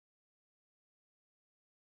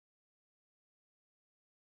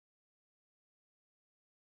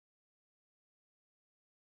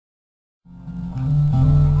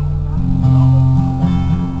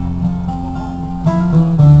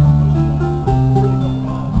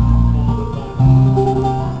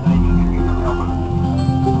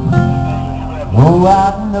Oh, I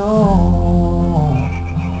know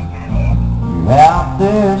you're out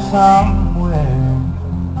there somewhere,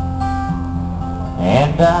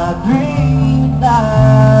 and I dreamed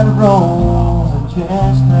I'd rose a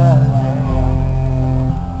chestnut hair,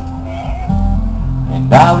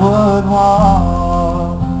 and I would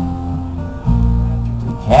walk to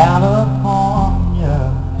California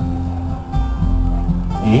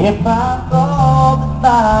if I thought that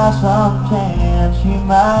by some chance you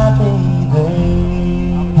might be there.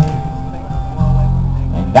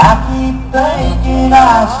 And I keep thinking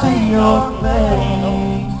I see your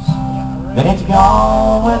face, then it's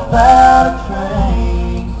gone without a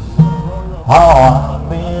trace. Oh, I've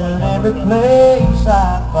been every place I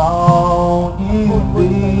thought you'd be.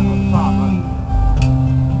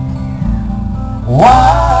 Why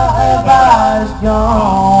have I just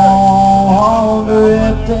gone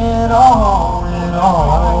drifting on and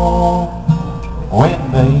on, when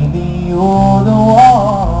baby you're the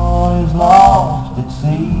one who's lost at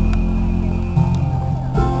sea?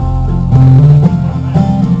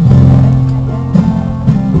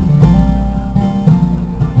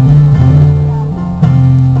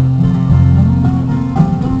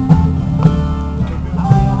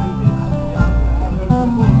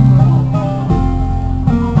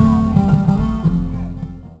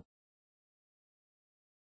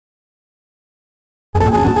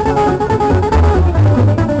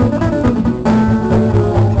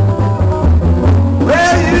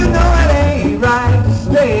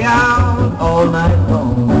 All night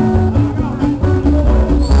long.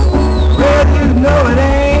 Well, you know it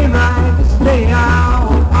ain't right to stay out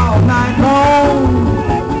all night long.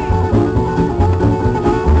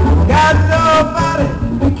 Got nobody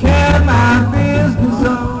to carry my business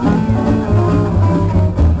on.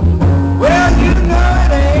 Well, you know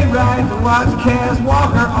it ain't right to watch Cass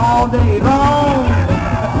Walker all day long.